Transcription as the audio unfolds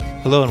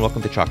Hello and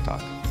welcome to Chalk Talk.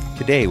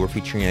 Today we're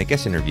featuring a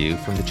guest interview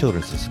from the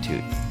Children's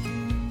Institute.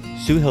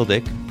 Sue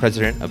Hildick,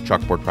 president of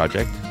Chalkboard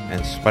Project,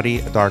 and Swati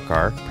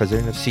Adarkar,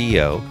 president of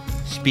CEO,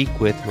 speak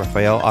with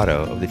Rafael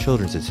Otto of the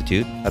Children's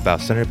Institute about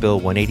Senate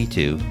Bill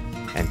 182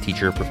 and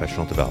teacher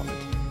professional development.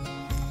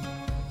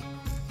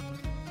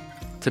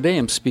 Today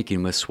I'm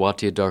speaking with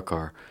Swati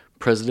Adarkar,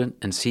 president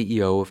and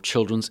CEO of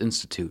Children's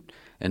Institute,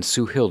 and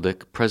Sue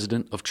Hildick,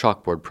 president of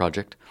Chalkboard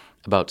Project,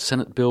 about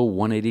Senate Bill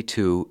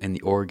 182 in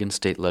the Oregon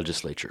State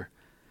Legislature.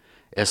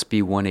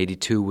 SB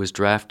 182 was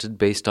drafted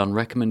based on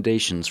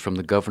recommendations from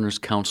the Governor's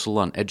Council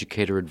on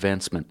Educator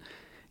Advancement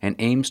and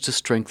aims to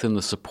strengthen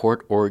the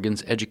support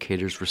Oregon's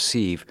educators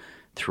receive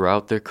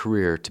throughout their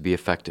career to be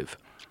effective.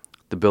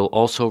 The bill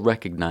also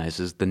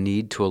recognizes the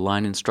need to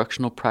align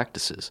instructional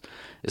practices,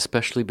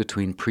 especially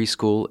between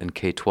preschool and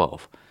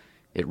K-12.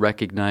 It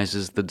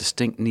recognizes the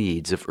distinct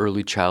needs of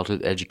early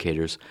childhood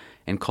educators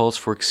and calls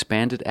for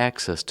expanded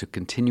access to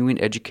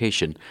continuing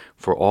education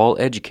for all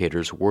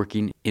educators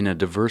working in a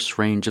diverse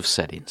range of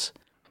settings.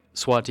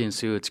 Swati and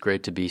Sue, it's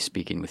great to be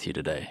speaking with you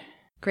today.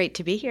 Great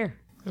to be here.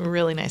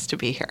 Really nice to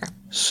be here.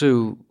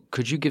 Sue,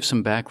 could you give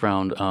some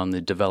background on the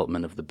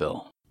development of the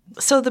bill?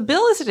 So the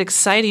bill is an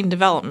exciting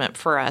development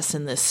for us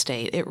in this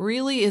state. It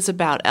really is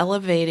about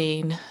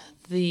elevating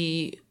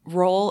the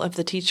role of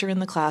the teacher in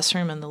the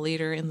classroom and the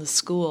leader in the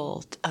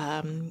school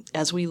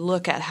as we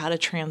look at how to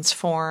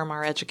transform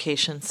our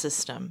education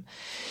system.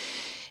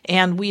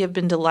 And we have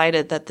been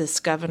delighted that this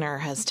governor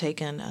has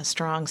taken a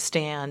strong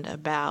stand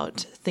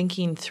about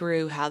thinking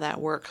through how that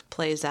work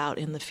plays out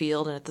in the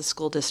field and at the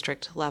school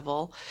district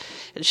level.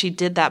 And she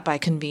did that by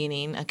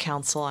convening a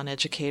Council on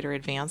Educator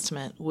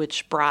Advancement,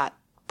 which brought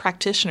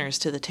practitioners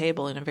to the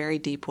table in a very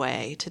deep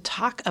way to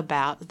talk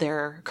about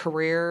their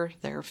career,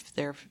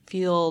 their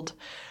field,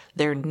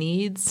 their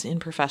needs in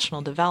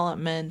professional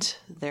development,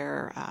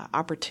 their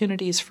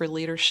opportunities for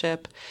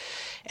leadership.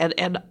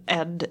 And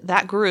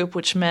that group,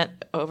 which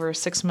met over a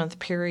 6-month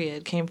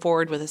period, came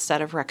forward with a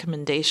set of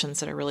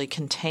recommendations that are really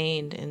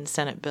contained in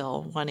Senate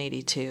Bill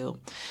 182.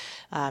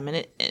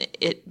 And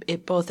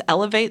it both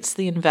elevates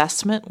the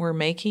investment we're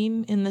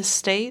making in this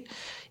state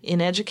in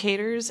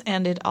educators,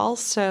 and it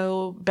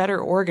also better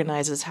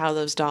organizes how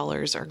those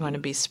dollars are going to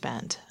be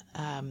spent,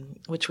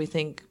 which we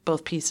think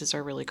both pieces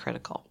are really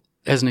critical.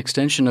 As an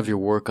extension of your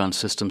work on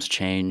systems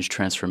change,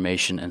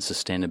 transformation, and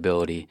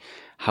sustainability,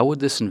 how would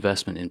this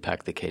investment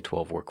impact the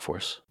K-12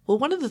 workforce? Well,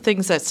 one of the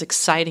things that's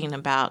exciting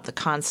about the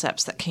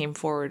concepts that came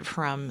forward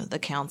from the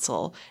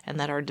council and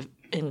that are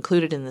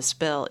included in this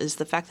bill is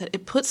the fact that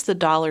it puts the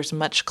dollars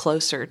much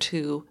closer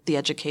to the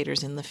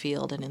educators in the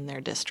field and in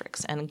their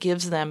districts and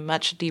gives them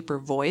much deeper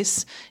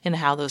voice in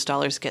how those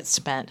dollars get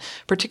spent,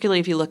 particularly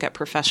if you look at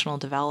professional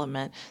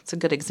development. It's a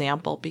good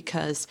example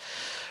because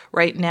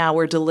right now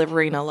we're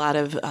delivering a lot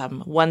of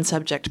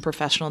one-subject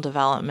professional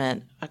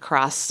development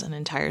across an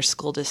entire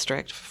school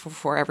district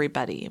for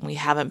everybody. And we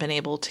haven't been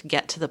able to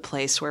get to the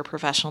place where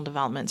professional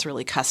development is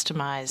really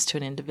customized to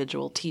an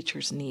individual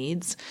teacher's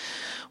needs.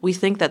 We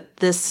think that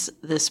this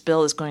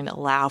bill is going to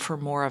allow for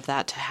more of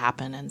that to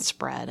happen and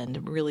spread and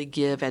to really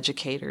give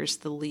educators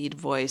the lead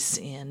voice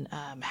in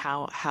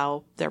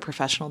how their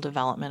professional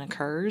development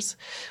occurs,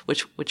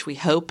 which we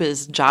hope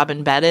is job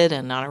embedded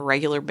and on a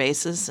regular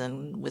basis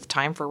and with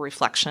time for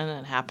reflection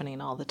and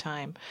happening all the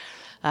time.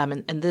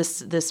 And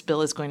this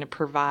bill is going to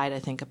provide, I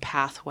think, a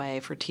pathway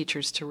for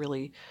teachers to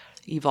really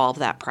evolve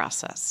that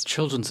process.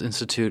 Children's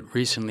Institute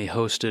recently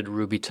hosted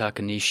Ruby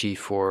Takanishi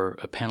for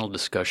a panel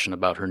discussion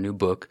about her new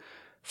book,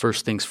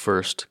 First Things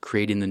First,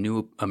 Creating the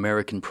New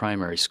American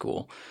Primary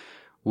School,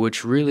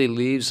 which really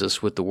leaves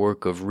us with the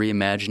work of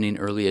reimagining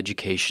early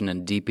education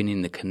and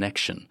deepening the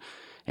connection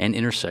and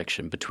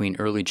intersection between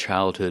early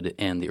childhood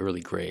and the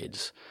early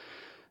grades.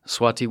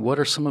 Swati, what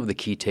are some of the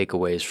key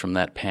takeaways from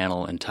that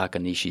panel and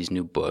Takanishi's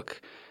new book?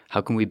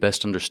 How can we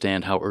best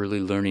understand how early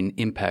learning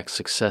impacts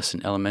success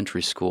in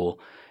elementary school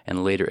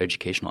and later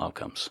educational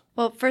outcomes?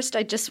 Well, first,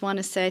 I just want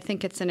to say I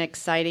think it's an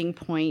exciting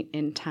point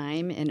in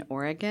time in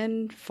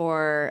Oregon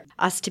for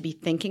us to be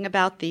thinking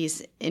about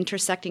these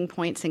intersecting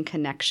points and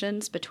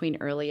connections between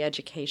early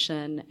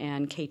education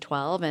and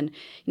K-12, and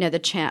the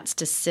chance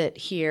to sit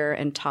here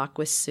and talk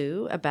with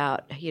Sue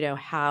about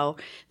how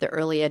the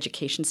early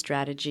education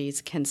strategies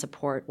can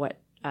support what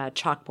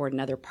Chalkboard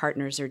and other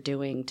partners are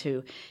doing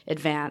to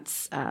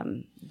advance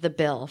the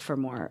bill for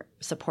more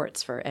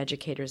supports for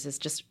educators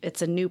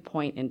it's a new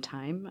point in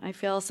time, I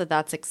feel, so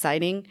that's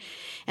exciting.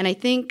 And I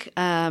think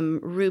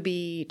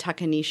Ruby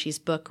Takanishi's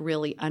book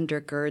really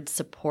undergirds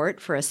support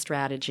for a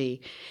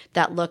strategy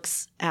that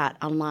looks at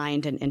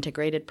aligned and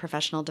integrated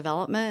professional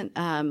development,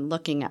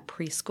 looking at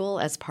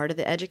preschool as part of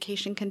the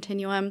education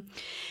continuum.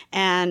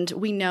 And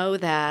we know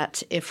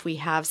that if we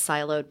have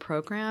siloed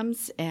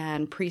programs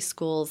and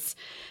preschools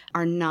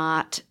are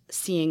not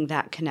seeing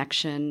that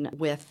connection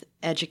with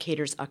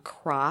educators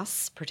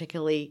across,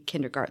 particularly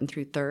kindergarten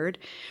through third,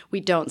 we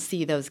don't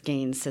see those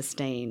gains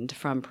sustained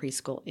from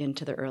preschool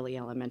into the early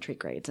elementary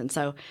grades. And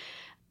so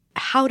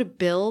how to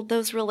build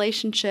those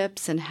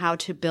relationships and how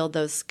to build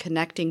those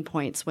connecting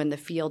points when the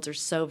fields are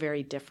so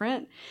very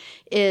different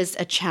is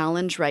a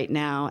challenge right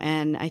now.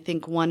 And I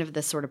think one of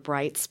the sort of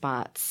bright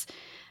spots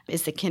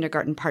is the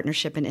Kindergarten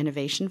Partnership and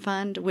Innovation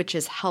Fund, which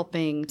is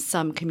helping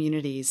some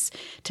communities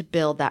to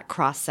build that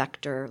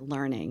cross-sector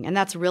learning. And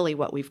that's really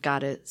what we've got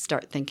to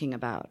start thinking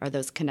about, are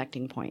those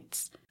connecting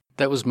points.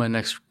 That was my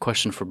next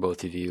question for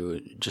both of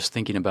you, just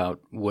thinking about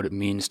what it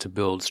means to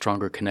build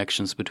stronger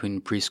connections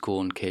between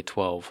preschool and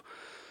K-12.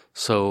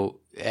 So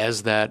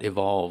as that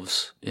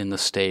evolves in the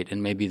state,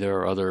 and maybe there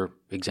are other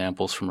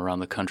examples from around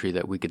the country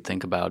that we could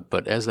think about,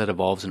 but as that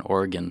evolves in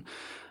Oregon,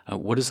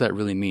 what does that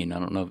really mean? I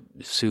don't know,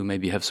 Sue,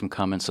 maybe you have some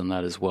comments on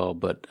that as well,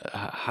 but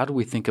how do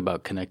we think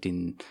about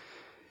connecting?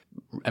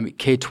 I mean,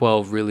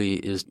 K-12 really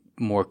is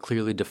more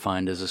clearly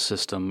defined as a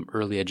system,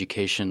 early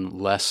education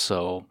less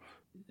so.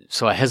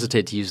 So I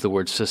hesitate to use the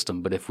word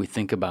system, but if we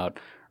think about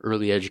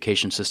early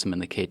education system in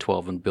the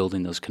K-12 and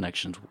building those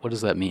connections, what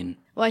does that mean?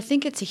 Well, I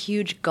think it's a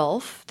huge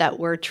gulf that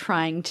we're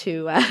trying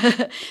to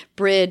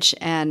bridge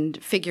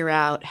and figure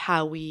out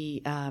how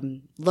we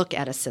look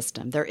at a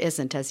system. There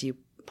isn't, as you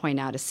point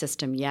out, a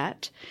system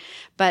yet.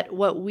 But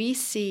what we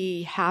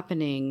see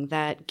happening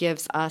that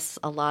gives us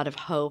a lot of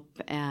hope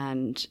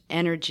and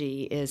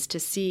energy is to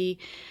see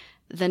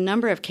the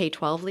number of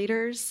K-12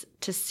 leaders,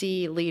 to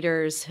see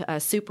leaders,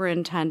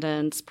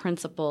 superintendents,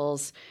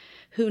 principals,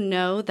 who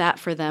know that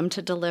for them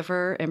to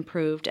deliver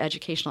improved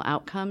educational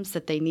outcomes,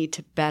 that they need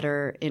to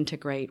better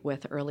integrate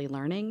with early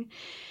learning.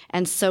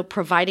 And so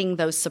providing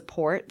those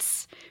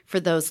supports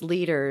for those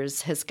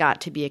leaders has got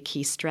to be a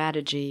key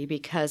strategy,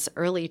 because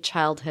early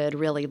childhood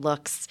really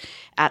looks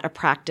at a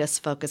practice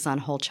focused on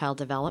whole child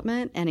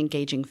development and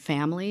engaging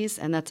families,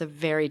 and that's a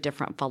very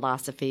different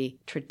philosophy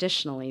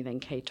traditionally than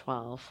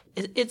K-12.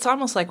 It's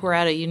almost like we're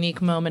at a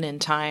unique moment in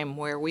time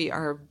where we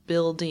are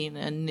building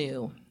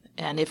anew.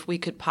 And if we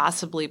could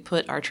possibly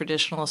put our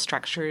traditional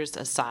structures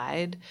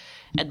aside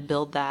and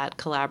build that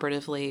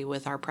collaboratively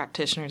with our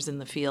practitioners in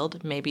the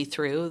field, maybe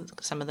through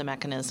some of the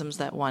mechanisms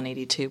that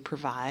 182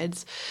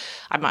 provides,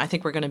 I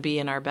think we're going to be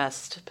in our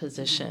best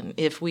position.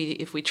 If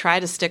we try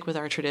to stick with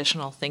our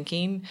traditional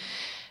thinking,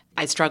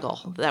 I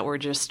struggle that we're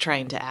just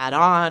trying to add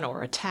on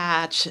or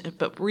attach.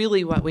 But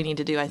really what we need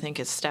to do, I think,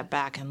 is step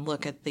back and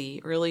look at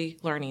the early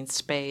learning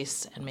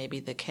space and maybe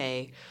the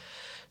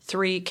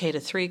K-3,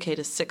 K-3,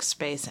 K-6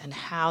 space, and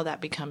how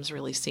that becomes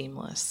really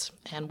seamless.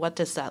 And what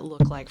does that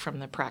look like from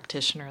the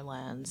practitioner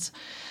lens?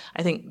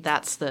 I think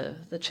that's the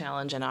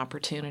challenge and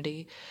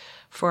opportunity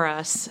for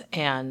us.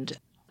 And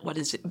what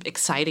is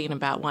exciting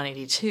about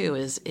 182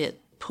 is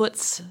it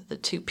puts the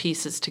two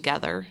pieces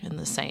together in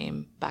the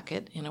same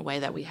bucket in a way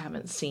that we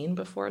haven't seen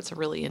before. It's a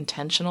really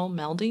intentional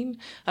melding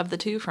of the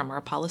two from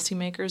our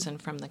policymakers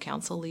and from the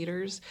council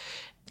leaders.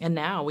 And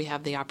now we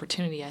have the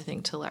opportunity, I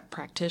think, to let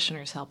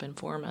practitioners help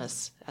inform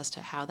us as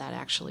to how that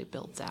actually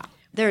builds out.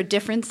 There are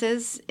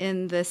differences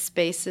in the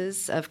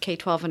spaces of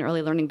K-12 and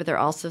early learning, but there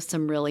are also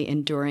some really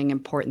enduring,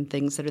 important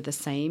things that are the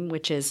same,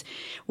 which is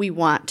we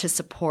want to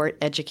support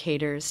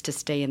educators to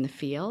stay in the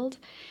field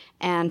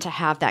and to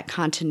have that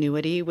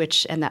continuity,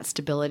 and that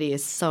stability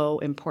is so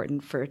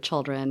important for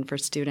children, for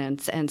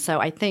students. And so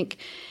I think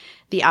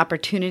the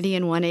opportunity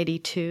in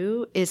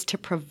 182 is to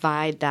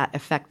provide that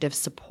effective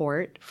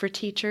support for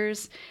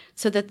teachers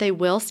so that they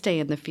will stay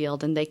in the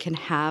field and they can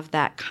have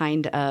that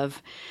kind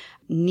of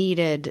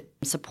needed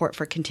support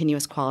for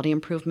continuous quality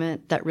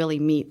improvement that really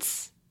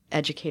meets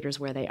educators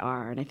where they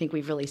are. And I think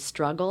we've really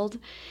struggled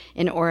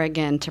in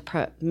Oregon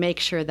to make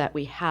sure that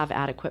we have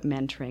adequate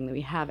mentoring, that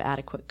we have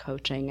adequate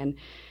coaching. And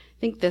I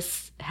think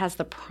this has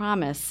the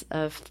promise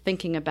of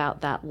thinking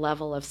about that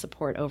level of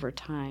support over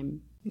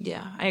time.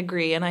 Yeah, I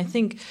agree. And I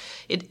think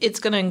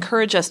it's going to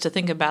encourage us to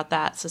think about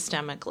that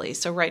systemically.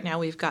 So right now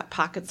we've got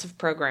pockets of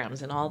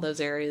programs in all those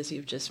areas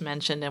you've just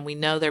mentioned, and we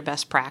know they're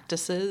best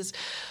practices.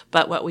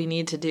 But what we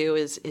need to do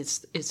is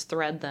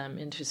thread them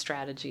into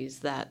strategies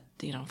that,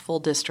 full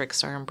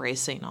districts are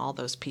embracing all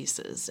those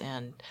pieces.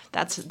 And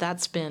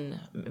that's been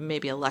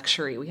maybe a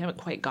luxury. We haven't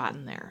quite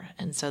gotten there.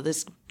 And so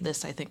this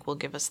I think will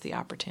give us the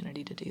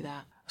opportunity to do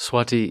that.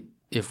 Swati,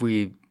 if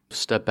we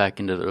step back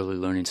into the early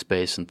learning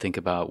space and think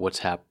about what's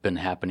been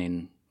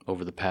happening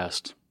over the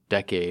past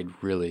decade,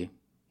 really,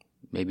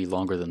 maybe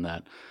longer than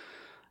that,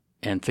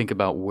 and think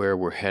about where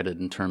we're headed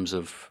in terms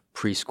of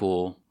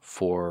preschool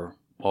for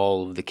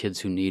all of the kids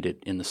who need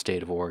it in the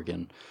state of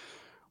Oregon.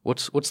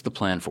 What's the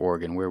plan for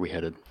Oregon? Where are we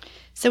headed?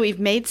 So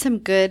we've made some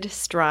good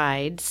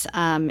strides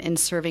in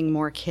serving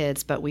more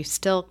kids, but we've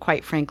still,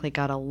 quite frankly,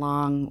 got a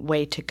long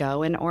way to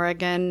go in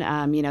Oregon.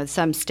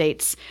 Some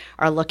states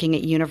are looking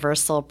at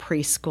universal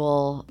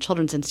preschool.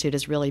 Children's Institute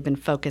has really been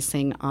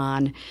focusing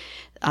on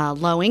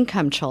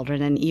low-income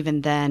children, and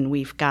even then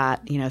we've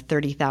got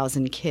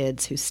 30,000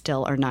 kids who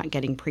still are not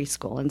getting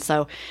preschool. And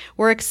so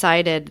we're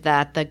excited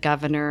that the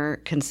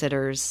governor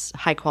considers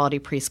high-quality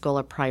preschool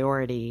a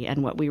priority,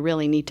 and what we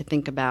really need to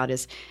think about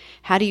is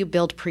how do you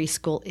build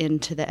preschool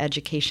into the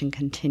education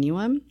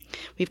continuum?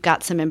 We've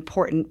got some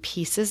important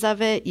pieces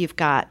of it. You've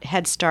got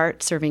Head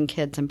Start serving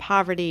kids in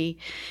poverty.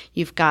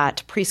 You've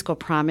got Preschool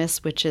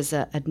Promise, which is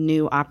a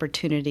new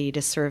opportunity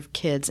to serve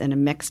kids in a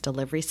mixed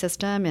delivery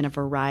system in a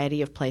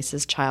variety of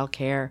places,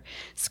 childcare,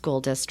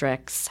 school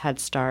districts, Head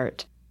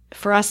Start.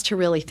 For us to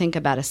really think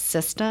about a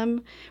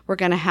system, we're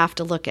going to have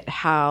to look at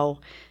how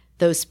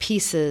those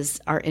pieces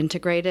are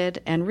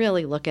integrated and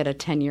really look at a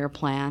 10-year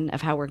plan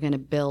of how we're going to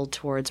build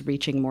towards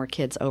reaching more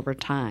kids over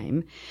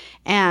time,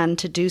 and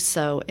to do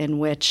so in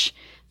which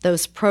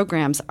those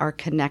programs are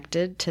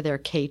connected to their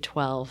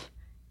K-12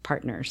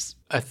 partners.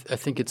 I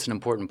think it's an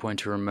important point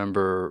to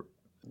remember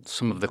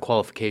some of the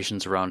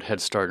qualifications around Head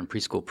Start and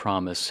Preschool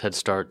Promise. Head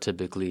Start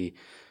typically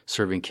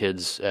serving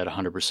kids at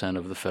 100%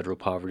 of the federal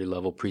poverty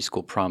level,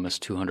 Preschool Promise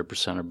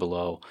 200% or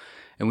below.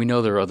 And we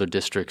know there are other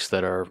districts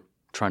that are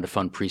trying to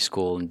fund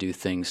preschool and do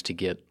things to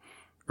get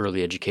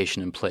early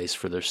education in place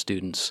for their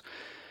students.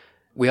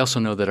 We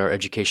also know that our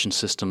education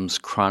systems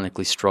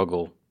chronically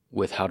struggle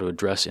with how to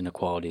address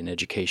inequality in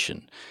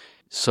education.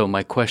 So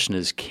my question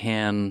is,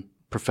 can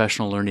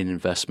professional learning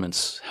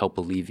investments help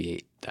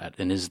alleviate that?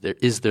 And is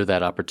there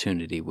that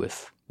opportunity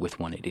with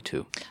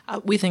 182?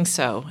 We think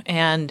so.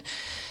 And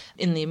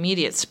in the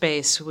immediate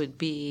space would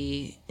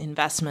be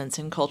investments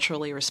in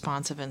culturally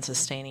responsive and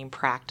sustaining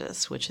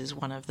practice, which is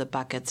one of the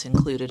buckets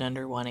included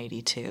under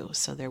 182.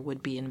 So there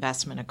would be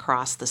investment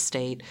across the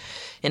state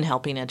in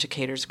helping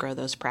educators grow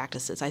those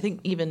practices. I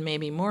think even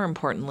maybe more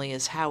importantly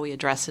is how we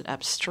address it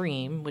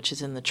upstream, which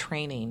is in the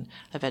training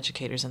of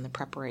educators and the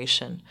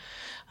preparation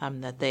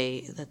that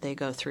they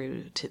go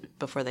through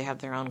before they have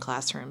their own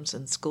classrooms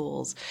and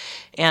schools.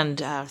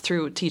 And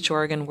through Teach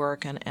Oregon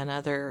work and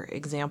other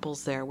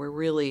examples there, we're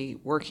really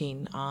working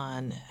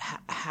on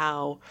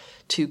how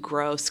to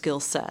grow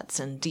skill sets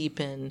and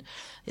deepen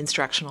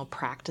instructional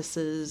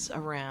practices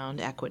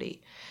around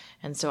equity.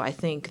 And so I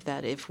think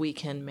that if we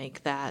can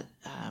make that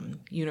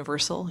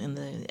universal in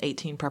the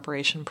 18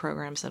 preparation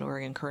programs that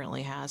Oregon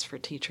currently has for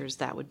teachers,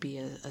 that would be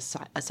a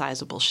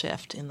sizable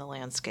shift in the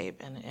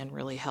landscape and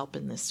really help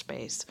in this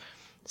space.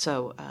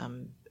 So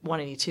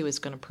 182 is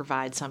going to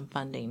provide some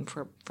funding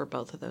for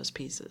both of those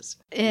pieces.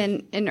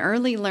 In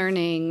early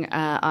learning,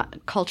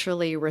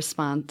 culturally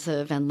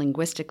responsive and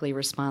linguistically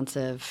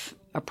responsive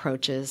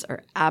approaches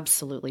are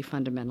absolutely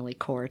fundamentally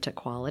core to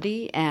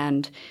quality.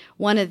 And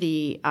one of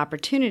the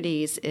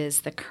opportunities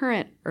is the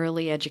current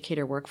early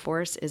educator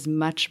workforce is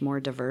much more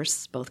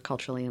diverse, both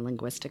culturally and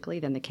linguistically,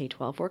 than the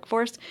K-12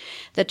 workforce.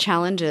 The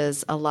challenge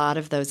is a lot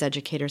of those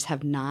educators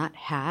have not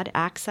had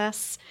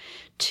access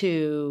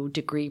to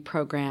degree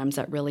programs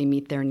that really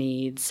meet their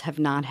needs, have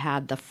not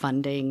had the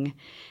funding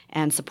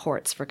and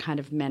supports for kind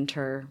of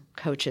mentor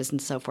coaches and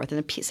so forth. And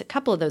a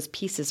couple of those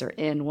pieces are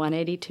in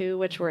 182,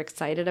 which we're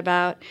excited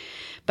about.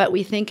 But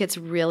we think it's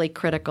really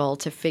critical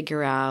to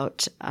figure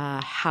out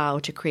how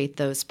to create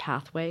those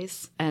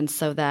pathways, and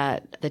so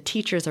that the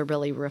teachers are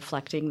really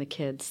reflecting the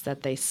kids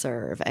that they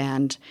serve.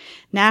 And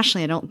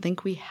nationally, I don't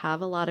think we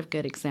have a lot of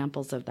good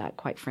examples of that,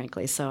 quite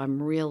frankly. So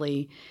I'm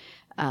really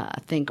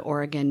I think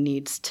Oregon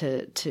needs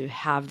to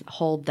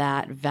hold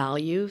that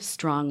value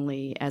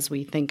strongly as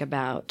we think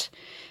about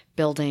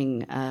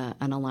building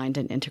an aligned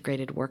and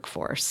integrated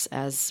workforce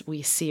as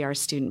we see our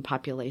student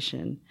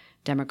population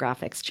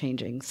demographics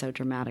changing so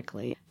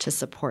dramatically to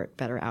support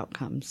better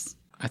outcomes.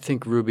 I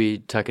think Ruby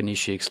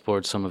Takanishi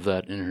explored some of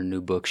that in her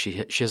new book.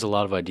 She has a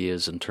lot of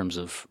ideas in terms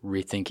of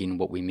rethinking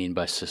what we mean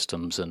by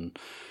systems and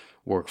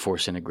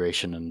workforce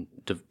integration and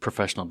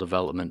professional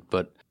development.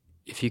 But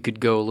if you could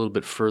go a little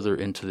bit further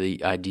into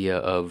the idea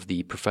of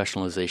the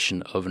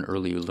professionalization of an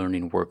early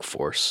learning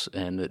workforce,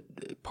 and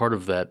part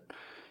of that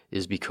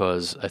is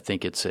because I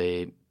think it's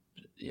a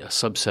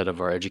subset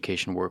of our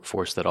education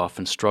workforce that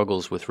often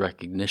struggles with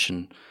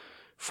recognition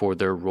for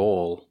their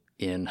role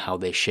in how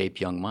they shape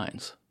young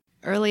minds.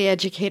 Early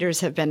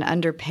educators have been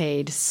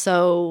underpaid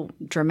so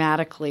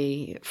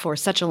dramatically for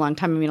such a long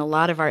time. I mean, a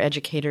lot of our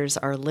educators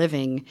are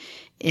living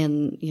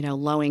in,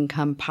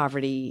 low-income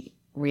poverty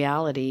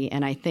reality.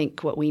 And I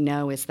think what we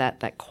know is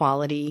that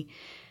quality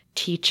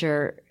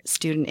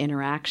teacher-student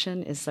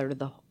interaction is sort of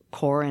the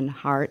core and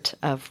heart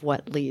of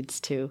what leads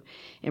to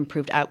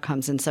improved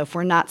outcomes. And so if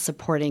we're not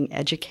supporting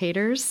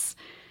educators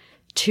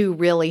to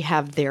really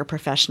have their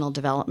professional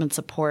development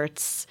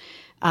supports,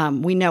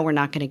 we know we're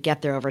not going to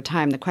get there over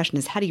time. The question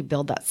is, how do you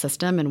build that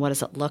system and what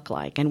does it look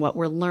like? And what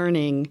we're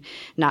learning,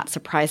 not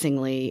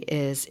surprisingly,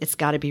 is it's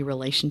got to be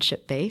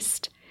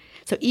relationship-based.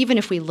 So even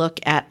if we look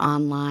at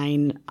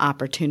online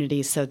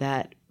opportunities so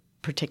that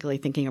particularly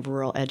thinking of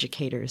rural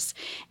educators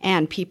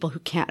and people who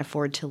can't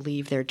afford to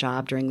leave their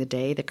job during the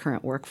day, the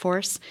current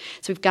workforce.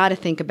 So we've got to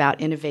think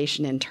about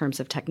innovation in terms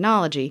of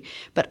technology,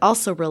 but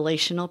also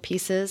relational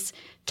pieces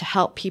to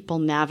help people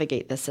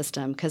navigate the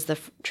system, because the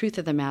truth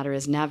of the matter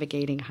is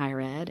navigating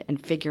higher ed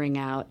and figuring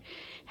out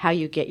how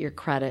you get your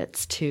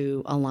credits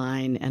to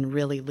align and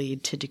really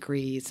lead to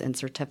degrees and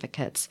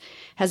certificates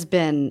has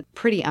been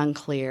pretty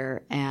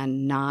unclear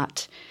and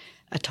not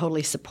a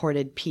totally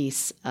supported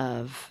piece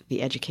of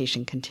the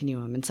education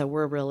continuum. And so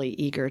we're really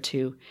eager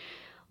to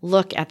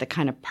look at the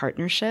kind of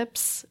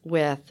partnerships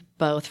with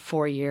both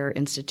four-year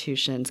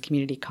institutions,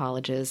 community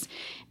colleges,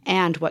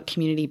 and what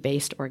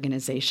community-based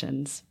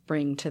organizations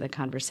bring to the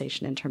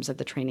conversation in terms of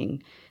the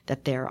training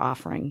that they're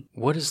offering.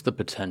 What is the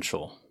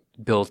potential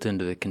built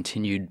into the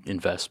continued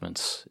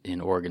investments in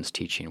Oregon's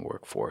teaching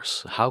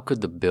workforce? How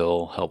could the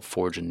bill help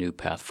forge a new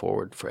path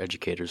forward for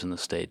educators in the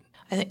state?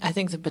 I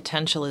think the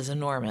potential is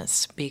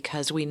enormous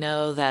because we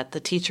know that the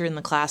teacher in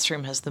the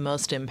classroom has the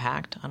most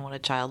impact on what a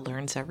child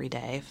learns every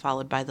day,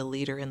 followed by the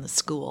leader in the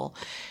school.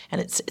 And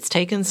it's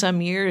taken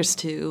some years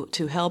to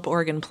help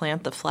Oregon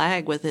plant the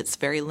flag with its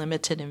very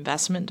limited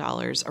investment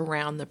dollars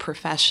around the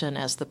profession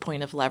as the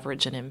point of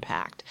leverage and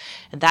impact.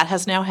 And that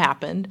has now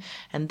happened,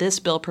 and this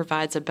bill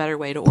provides a better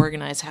way to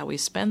organize how we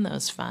spend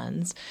those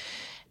funds.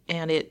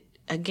 And it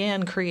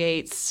again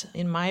creates,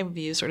 in my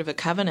view, sort of a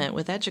covenant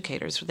with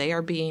educators. They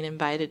are being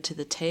invited to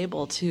the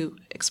table to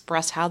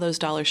express how those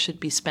dollars should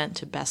be spent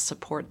to best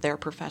support their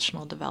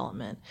professional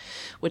development,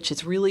 which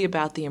is really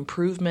about the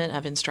improvement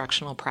of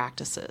instructional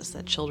practices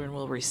that children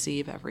will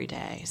receive every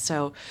day.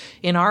 So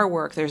in our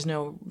work, there's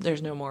no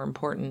more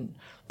important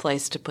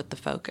place to put the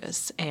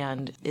focus.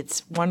 And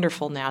it's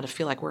wonderful now to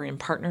feel like we're in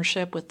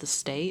partnership with the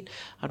state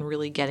on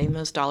really getting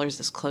those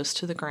dollars as close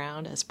to the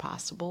ground as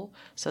possible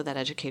so that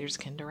educators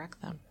can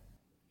direct them.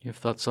 You have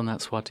thoughts on that,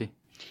 Swati?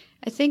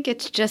 I think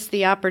it's just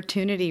the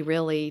opportunity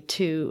really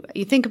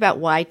you think about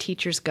why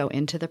teachers go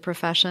into the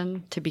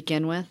profession to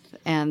begin with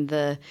and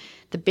the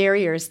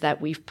barriers that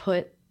we've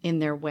put in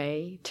their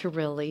way to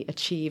really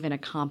achieve and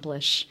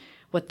accomplish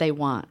what they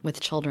want with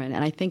children.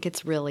 And I think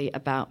it's really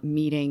about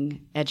meeting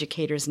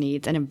educators'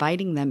 needs and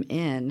inviting them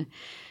in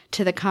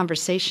to the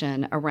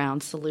conversation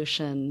around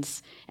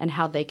solutions and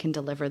how they can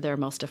deliver their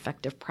most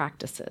effective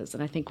practices.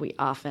 And I think we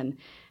often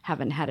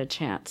haven't had a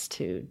chance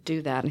to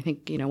do that. I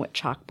think, what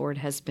Chalkboard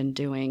has been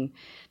doing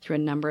through a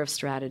number of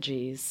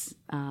strategies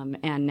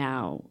and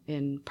now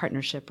in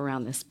partnership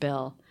around this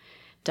bill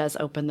does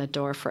open the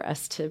door for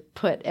us to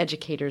put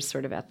educators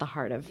sort of at the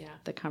heart of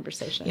the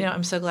conversation.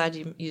 I'm so glad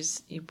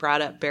you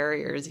brought up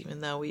barriers, even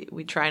though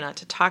we try not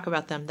to talk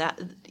about them.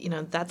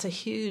 That's a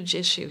huge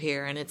issue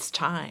here, and it's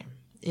time.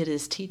 It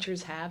is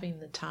teachers having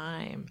the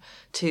time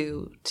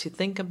to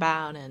think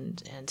about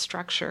and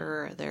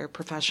structure their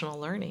professional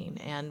learning,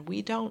 and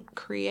we don't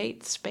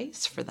create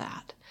space for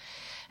that.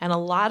 And a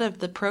lot of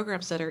the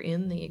programs that are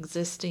in the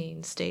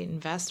existing state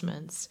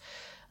investments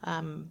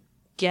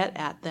get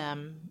at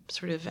them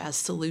sort of as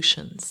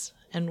solutions.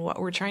 And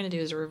what we're trying to do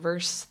is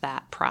reverse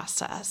that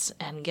process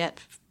and get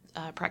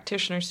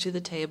practitioners to the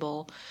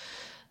table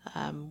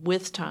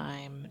with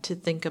time to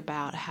think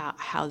about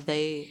how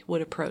they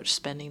would approach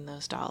spending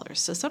those dollars.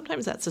 So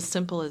sometimes that's as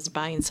simple as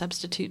buying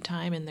substitute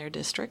time in their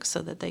districts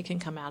so that they can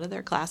come out of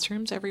their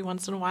classrooms every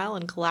once in a while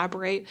and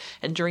collaborate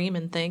and dream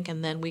and think,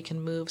 and then we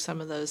can move some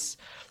of those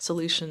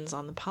solutions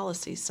on the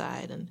policy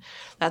side. And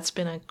that's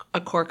been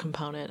a core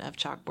component of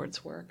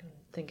Chalkboard's work.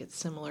 I think it's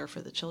similar for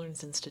the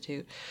Children's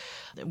Institute.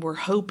 We're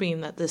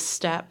hoping that this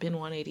step in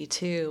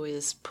 182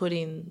 is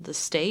putting the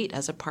state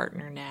as a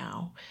partner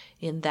now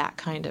in that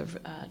kind of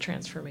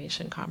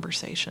transformation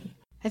conversation.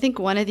 I think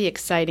one of the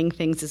exciting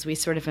things is we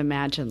sort of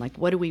imagine, like,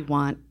 what do we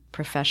want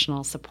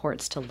professional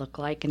supports to look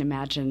like, and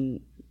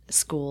imagine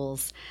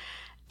schools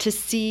to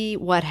see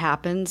what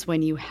happens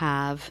when you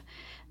have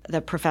the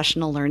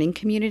professional learning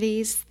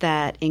communities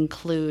that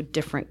include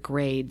different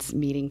grades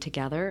meeting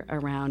together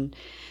around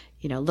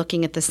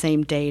looking at the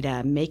same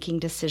data, making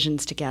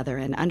decisions together,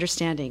 and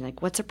understanding,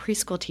 like, what's a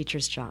preschool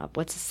teacher's job?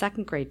 What's a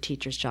second grade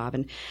teacher's job?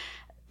 And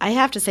I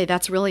have to say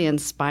that's really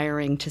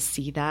inspiring to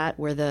see that,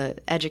 where the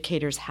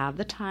educators have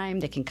the time,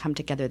 they can come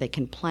together, they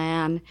can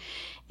plan,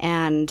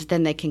 and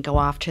then they can go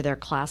off to their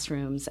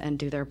classrooms and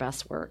do their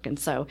best work. And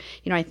so,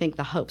 I think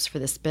the hopes for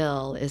this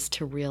bill is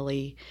to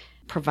really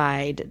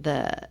provide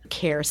the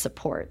care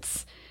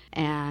supports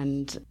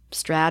and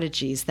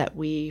strategies that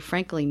we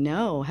frankly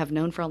have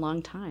known for a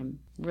long time,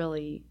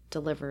 really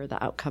deliver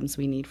the outcomes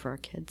we need for our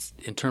kids.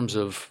 In terms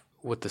of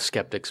what the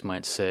skeptics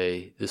might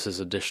say, this is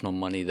additional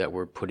money that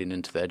we're putting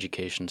into the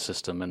education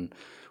system, and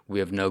we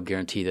have no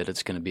guarantee that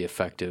it's going to be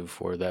effective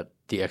or that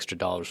the extra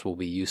dollars will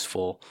be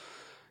useful.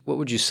 What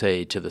would you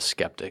say to the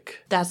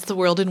skeptic? That's the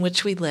world in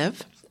which we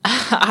live.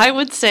 I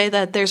would say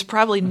that there's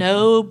probably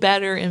no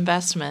better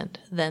investment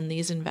than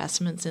these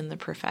investments in the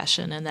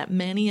profession, and that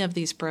many of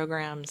these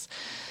programs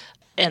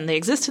and they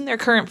exist in their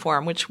current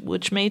form,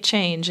 which may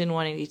change in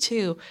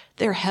 182,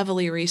 they're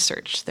heavily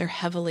researched. They're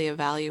heavily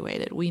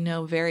evaluated. We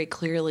know very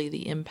clearly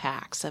the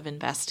impacts of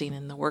investing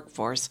in the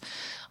workforce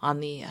on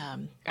the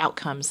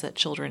outcomes that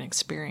children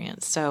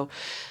experience. So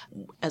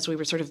as we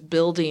were sort of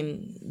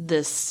building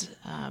this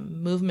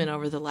movement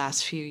over the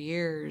last few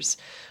years,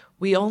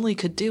 we only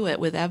could do it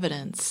with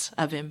evidence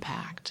of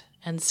impact.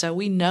 And so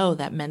we know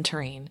that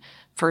mentoring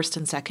first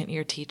and second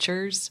year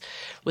teachers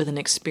with an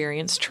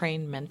experienced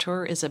trained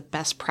mentor is a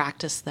best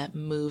practice that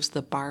moves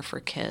the bar for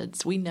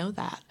kids. We know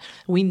that.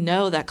 We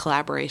know that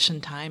collaboration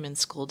time in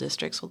school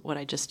districts, what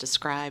I just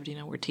described,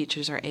 where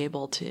teachers are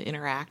able to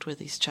interact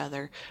with each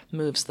other,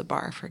 moves the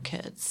bar for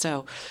kids.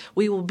 So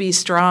we will be a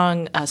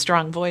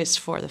strong voice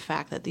for the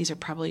fact that these are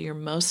probably your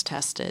most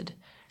tested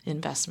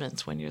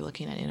investments when you're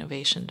looking at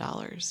innovation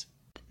dollars.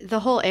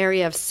 The whole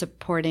area of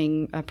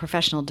supporting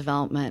professional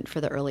development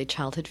for the early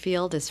childhood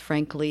field is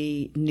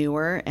frankly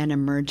newer and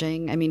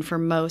emerging. I mean, for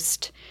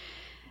most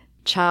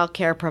child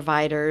care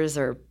providers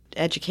or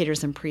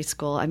educators in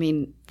preschool,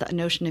 the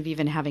notion of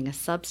even having a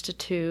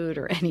substitute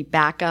or any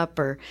backup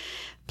or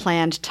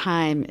planned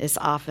time is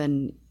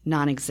often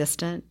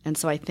non-existent. And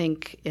so I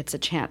think it's a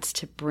chance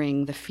to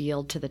bring the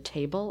field to the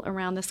table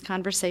around this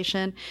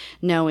conversation,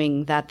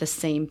 knowing that the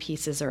same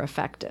pieces are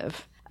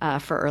effective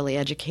for early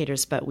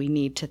educators, but we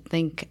need to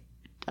think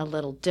a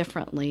little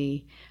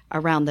differently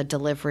around the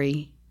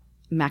delivery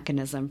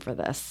mechanism for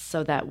this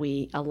so that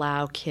we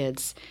allow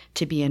kids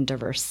to be in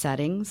diverse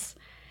settings.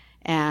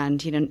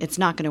 And, it's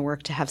not going to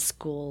work to have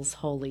schools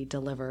wholly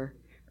deliver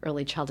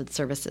early childhood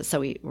services.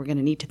 So we're going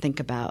to need to think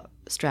about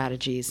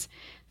strategies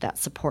that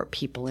support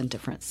people in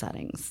different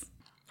settings.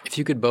 If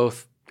you could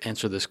both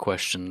answer this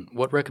question,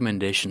 what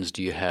recommendations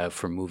do you have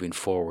for moving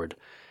forward?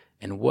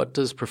 And what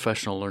does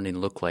professional learning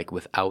look like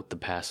without the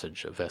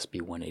passage of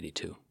SB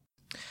 182?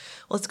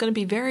 Well, it's going to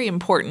be very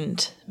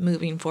important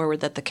moving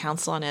forward that the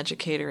Council on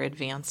Educator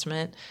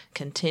Advancement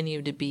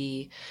continue to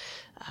be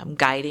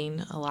guiding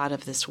a lot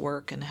of this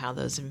work and how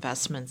those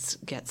investments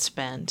get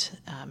spent.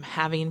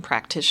 Having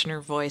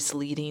practitioner voice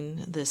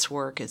leading this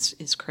work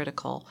is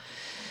critical.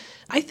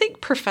 I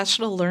think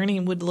professional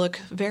learning would look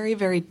very,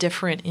 very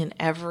different in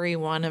every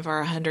one of our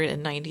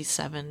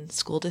 197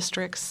 school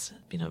districts.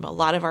 A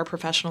lot of our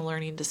professional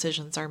learning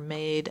decisions are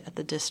made at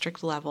the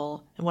district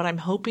level. And what I'm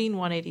hoping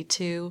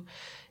 182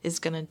 is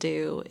going to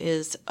do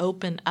is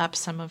open up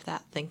some of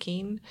that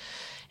thinking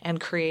and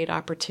create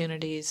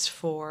opportunities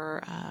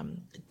for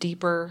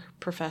deeper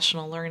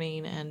professional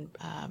learning and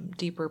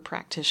deeper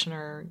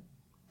practitioner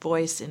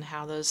voice in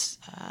how those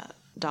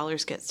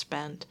dollars get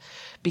spent,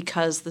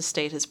 because the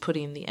state is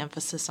putting the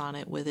emphasis on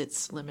it with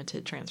its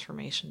limited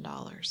transformation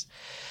dollars.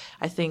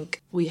 I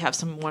think we have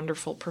some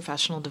wonderful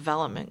professional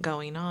development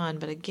going on,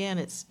 but again,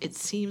 it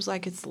seems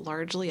like it's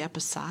largely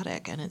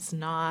episodic and it's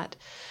not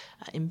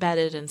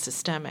embedded and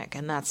systemic,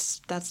 and that's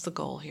the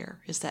goal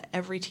here, is that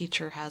every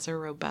teacher has a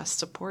robust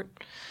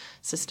support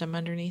system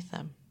underneath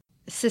them.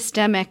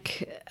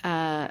 Systemic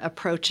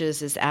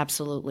approaches is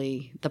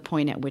absolutely the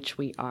point at which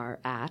we are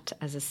at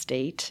as a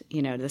state.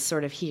 To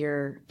sort of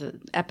hear the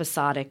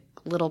episodic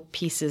little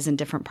pieces in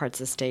different parts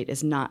of the state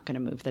is not going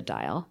to move the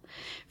dial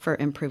for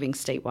improving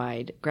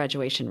statewide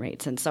graduation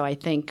rates. And so I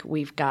think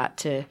we've got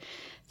to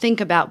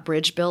think about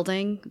bridge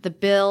building. The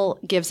bill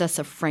gives us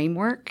a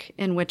framework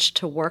in which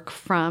to work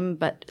from,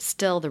 but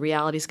still the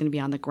reality is going to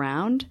be on the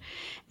ground,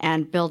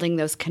 and building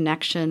those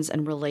connections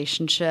and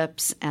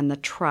relationships and the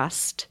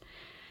trust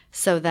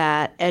so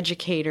that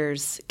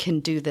educators can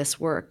do this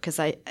work. Because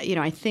I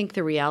think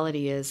the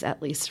reality is,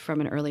 at least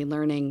from an early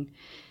learning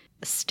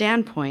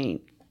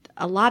standpoint,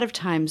 a lot of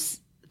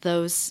times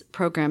those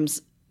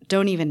programs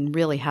don't even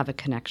really have a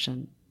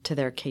connection to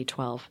their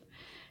K-12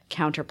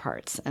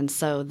 counterparts. And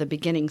so the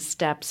beginning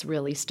steps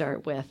really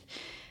start with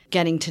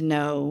getting to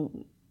know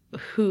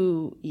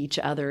who each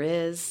other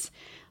is,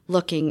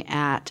 looking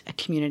at a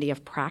community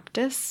of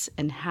practice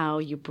and how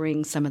you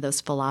bring some of those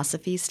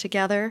philosophies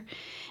together,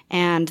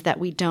 and that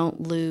we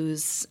don't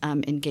lose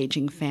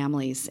engaging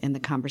families in the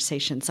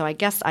conversation. So I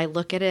guess I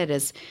look at it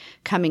as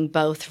coming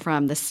both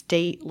from the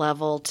state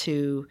level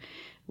to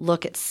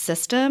look at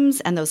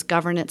systems and those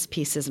governance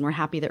pieces, and we're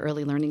happy the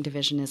Early Learning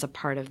Division is a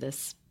part of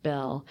this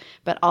bill,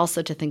 but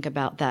also to think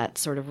about that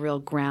sort of real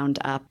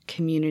ground-up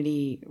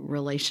community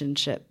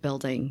relationship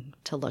building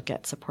to look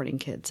at supporting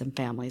kids and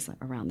families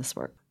around this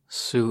work.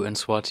 Sue and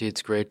Swati,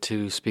 it's great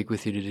to speak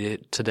with you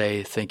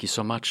today. Thank you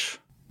so much.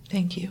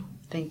 Thank you.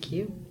 Thank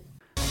you.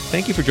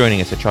 Thank you for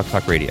joining us at Chalk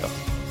Talk Radio.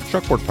 The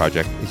Chalkboard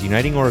Project is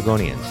uniting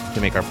Oregonians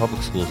to make our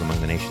public schools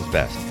among the nation's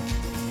best.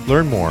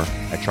 Learn more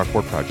at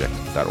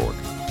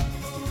chalkboardproject.org.